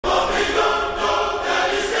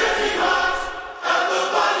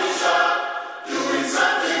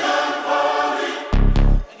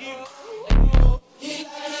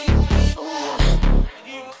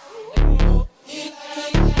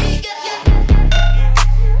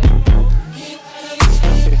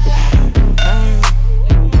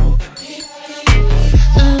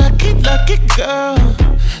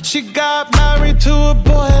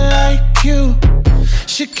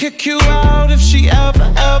She'd kick you out if she ever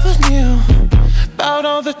knew about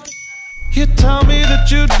all the you tell me that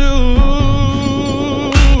you do.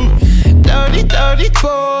 Dirty, dirty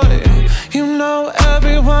boy. You know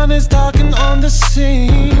everyone is talking on the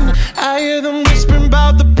scene. I hear them whispering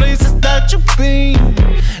about the places that you've been,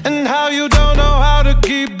 and how you don't know how to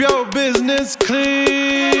keep your business clean.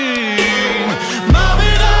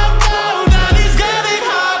 Mommy, don't go, daddy's getting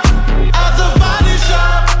hot at the body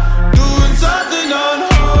shop, doing something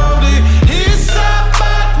unholy. He's sat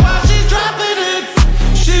back while she's dropping it.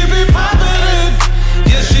 She be popping it,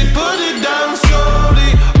 yeah, she put it down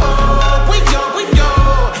slowly. Oh, we go,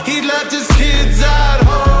 he left his kids at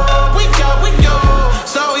home. We go,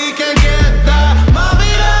 so he can get that.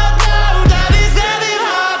 Mommy, don't go, daddy's getting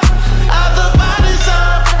hot at the body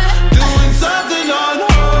shop, doing something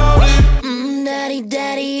unholy.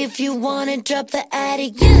 Daddy, if you wanna drop the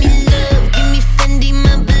attic, give me love, give me Fendi,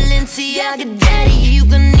 my Balenciaga daddy. You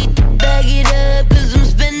gon' need to bag it up, cause I'm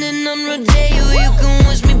spending on Rodeo. You can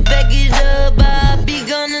wish me back it up, I'll be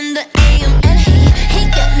gone in the AM. And he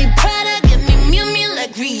got me Prada, got me Miu Miu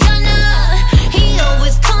like Rihanna. He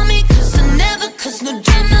always call me cause I never cause no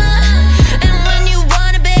drama. And when you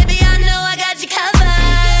want it, baby, I know I got you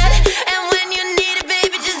covered. And when you need it,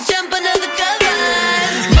 baby, just jump under the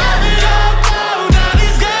covers. Mommy, don't go,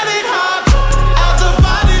 daddy's getting hot at the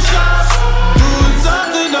body shop, doing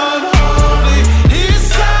something unholy. He's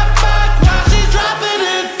sat back while she's dropping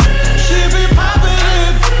it. She be popping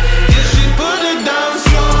it, yeah, she put it down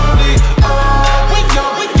slowly. Oh, we go,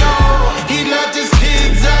 he left his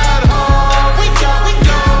kids at home. We go,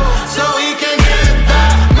 so he can get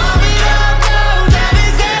that. Mommy, don't go,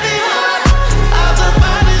 daddy's getting hot at the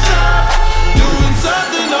body shop, doing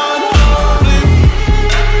something unholy.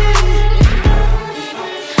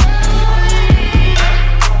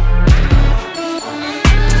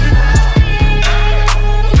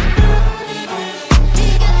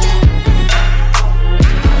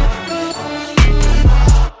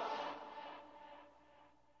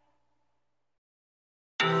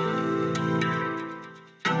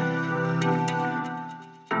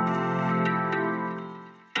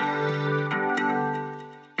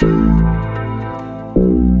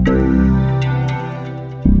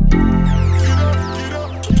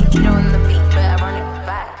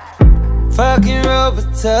 Fucking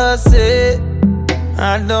Robitussin.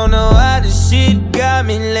 I don't know why this shit got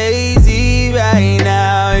me lazy right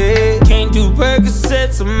now, yeah. Can't do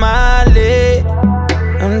Percocets on my leg.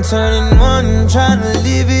 I'm turning one, trying to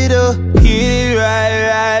live it up. Get it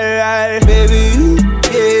right, baby, ooh,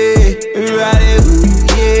 yeah. Ride it, ooh,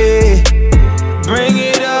 yeah. Bring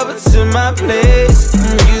it over to my place.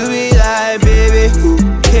 You be like, baby, who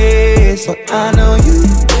cares? But I know you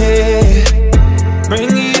care. Bring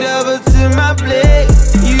it over to my plate.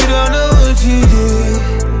 You don't know what you did.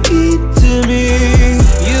 Eat to me.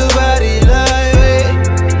 Your body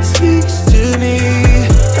lightweight speaks to me.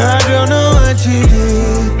 I don't know what you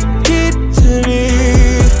did. Get to me.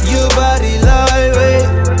 Your body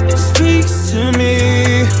lightweight speaks to me.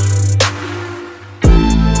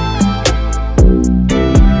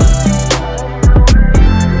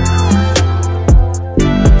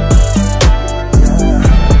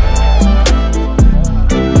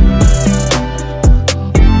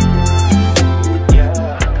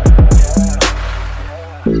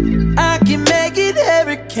 I can make it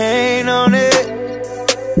hurricane on it.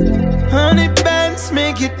 100 bands,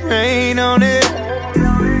 make it rain on it.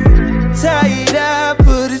 Tie it up,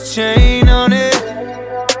 put a chain on it.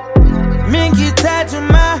 Make you tattoo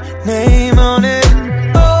my name on it.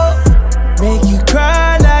 Oh, make you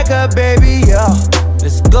cry like a baby, yo.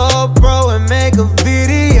 Let's go, bro, and make a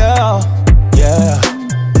video, yeah.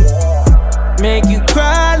 Make you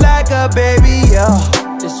cry like a baby, yo.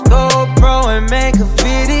 Let's go, bro, and make a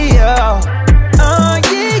video. Oh,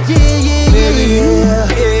 yeah, baby, yeah.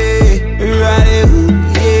 Ride it, ooh,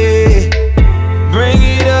 yeah. Bring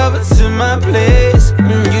it over to my place.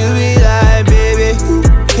 You be like, baby,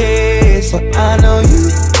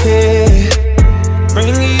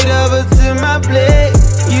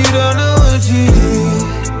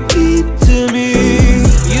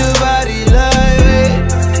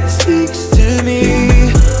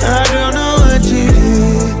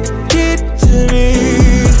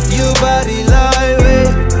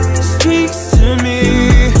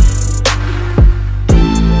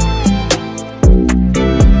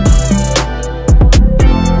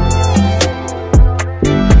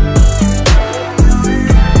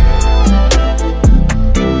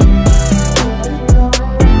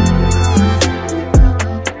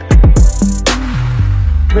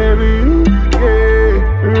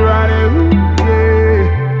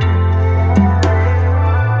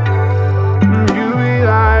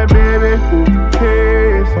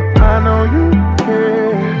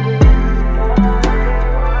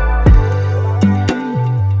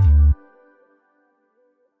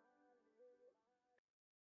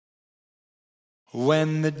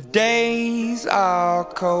 when the days are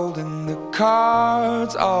cold and the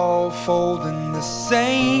cards all fold and the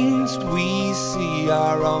saints we see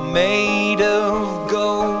are all made of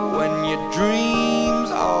gold, when your dreams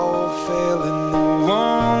all fail and the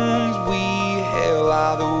ones we hail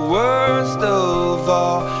are the worst of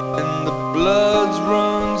all and the bloods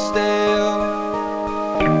run stale.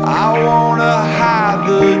 I wanna hide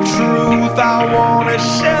the truth, I wanna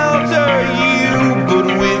shelter you, but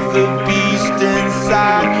with the beast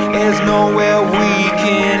inside, there's nowhere we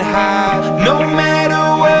can hide. No matter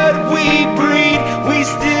what we breed, we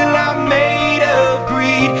still are made of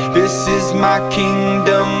greed. This is my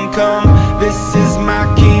kingdom come, this is my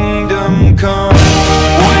kingdom come.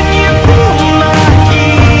 When you feel my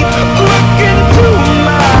heat, look into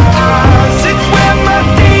my eyes, it's where my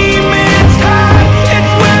demons hide,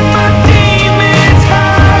 it's where my demons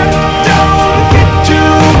hide. Don't get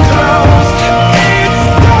too close, it's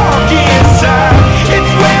dark inside,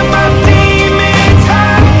 it's where my demons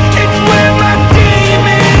hide, it's where my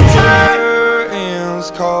demons hide. Curtains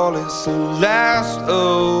call, it's the last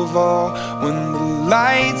of all. When the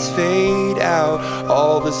lights fade out,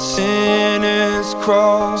 all the sinners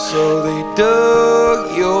crawl. So they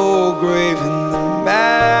dug your grave and the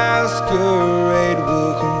masquerade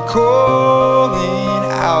will come calling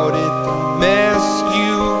out at the mess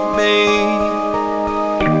you've made.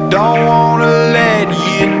 Don't wanna let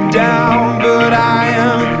you down, but I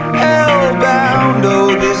am hellbound.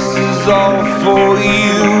 Oh, this is all for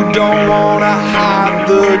you. Don't wanna hide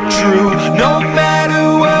the truth. No matter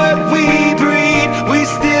what we breed, we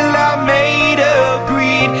still are made of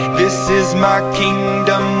greed. This is my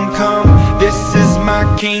kingdom come, this is my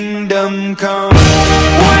kingdom come.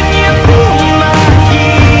 When you feel my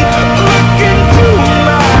heat, look into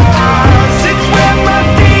my eyes, it's where my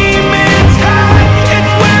demons hide,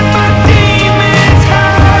 it's where my demons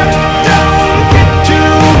hide. Don't get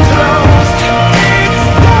too close, it's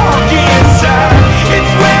dark inside,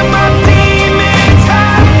 it's where my demons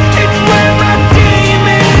hide, it's where my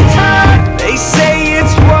demons hide. They say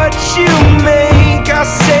it's what you make, I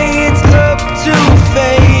say it's up to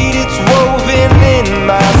fate. It's woven in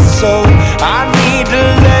my soul, I need to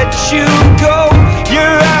let you go.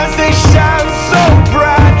 Your eyes, they shine so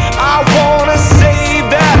bright, I wanna save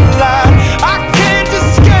that light. I can't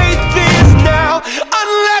escape this now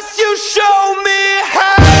unless you show me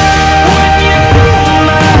how. When you feel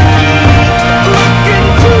my heat, look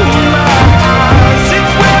into my eyes,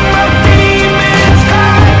 it's where my demons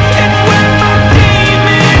hide, it's where my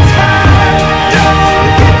demons hide. Don't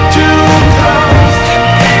get too close,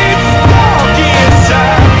 it's dark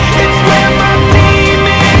inside, it's where my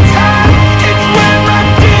demons hide, it's where my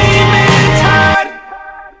demons hide.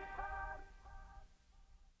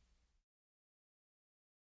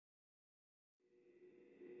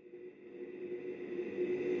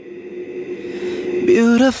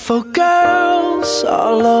 Beautiful girls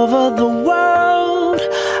all over the world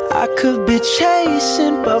I could be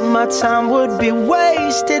chasing, but my time would be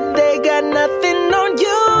wasted. They got nothing on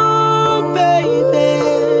you, baby.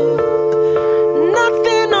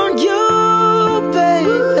 Nothing on you,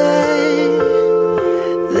 baby.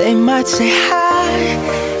 They might say hi,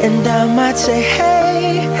 and I might say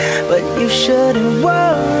hey, but you shouldn't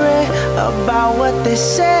worry about what they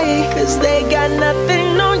say, 'cause they got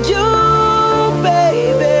nothing on you,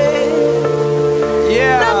 baby.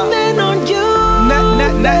 Yeah. Nothing on you.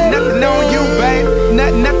 Nothing on you, babe.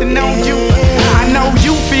 Nothing on you. I know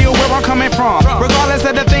you feel where I'm coming from, regardless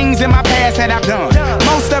of the things in my past that I've done.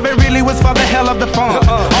 Most of it really was for the hell of the fun.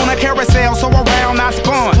 On a carousel, so around I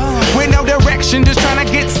spun. With no direction, just trying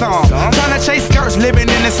to get some. Trying to chase skirts, living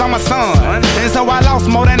in the summer sun. And so I lost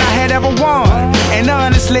more than I had ever won. And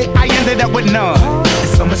honestly, I ended up with none.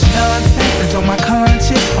 There's so much nonsense is on my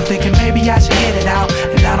conscience. I'm thinking maybe I should get it out.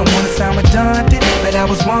 And I don't want to sound redundant, but I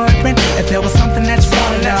was wondering if there was something that you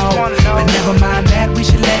wanna know. But never mind that, we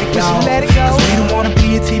should let it go. 'Cause we don't wanna be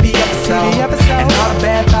a TV episode. And all the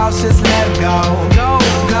bad thoughts, just let them go. Go,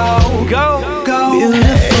 go, go, go.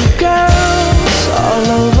 Beautiful girls all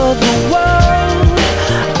over the world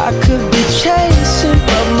I could be chasing,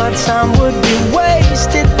 but my time would be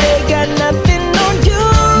wasted. They got nothing on you,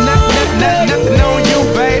 Nothing on you,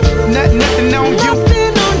 babe. Nothing on you.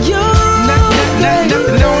 nothing on you,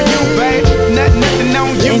 Nothing on you, babe. Nothing on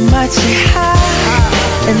you. They might say hi,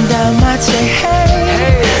 and I might say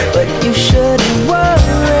hey, but you shouldn't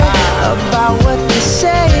worry about what they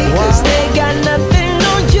say, 'cause they got nothing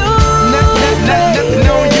on you, Nothing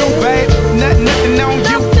on you.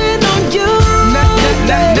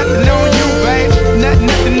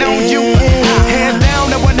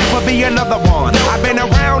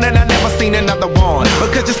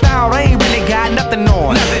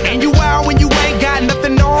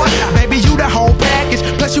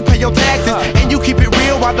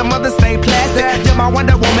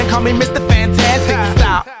 Wonder Woman, call me Mr. Fantastic.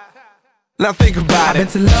 Stop. Now think about it.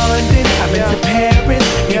 I've been to London, I've been to Paris,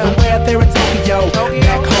 even where there in Tokyo.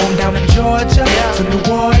 Back home down in Georgia, to New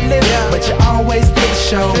Orleans, but you always did the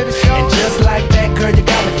show. And just like that, girl, you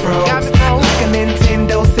got me froze, like a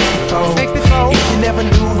Nintendo 64. If you never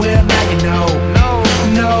knew, well, now you know.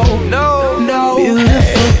 No.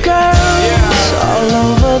 Beautiful girls all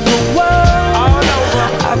over the world.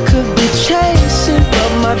 I could be chasing,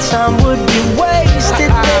 but my time would be wasted.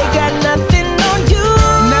 They got nothing on you.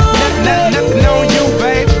 Nothing on you,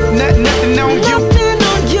 babe. Nothing on you.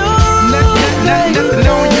 Nothing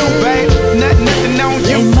on you, babe. Nothing on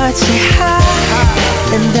you. They might say hi,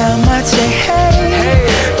 and I might say hey,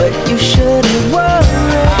 but you shouldn't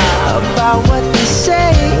worry about what they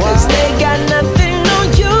say, 'cause they got nothing on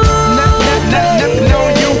you. Nothing on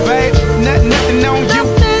you, babe. Nothing on you.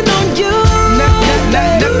 Nothing on you.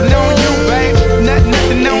 Nothing on you, babe.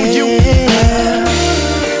 Nothing on you.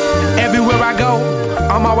 Everywhere I go,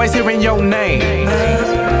 I'm always hearing your name.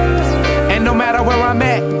 And no matter where I'm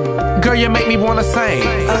at, girl, you make me wanna sing.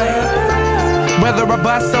 Whether a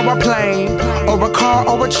bus or a plane, or a car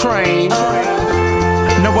or a train,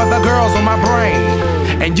 no other girls on my brain,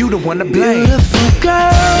 and you the one to blame. Beautiful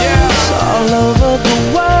girls all over the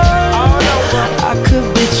world. I could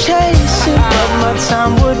be chasing, but my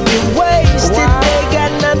time would be wasted. They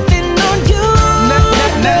got nothing on you.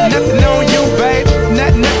 Nothing on you, babe.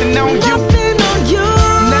 Nothing on you. Nothing on you.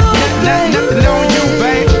 Nothing on you,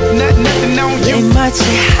 babe. Nothing on you. They might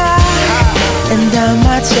say hi, and I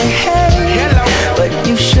might say hey,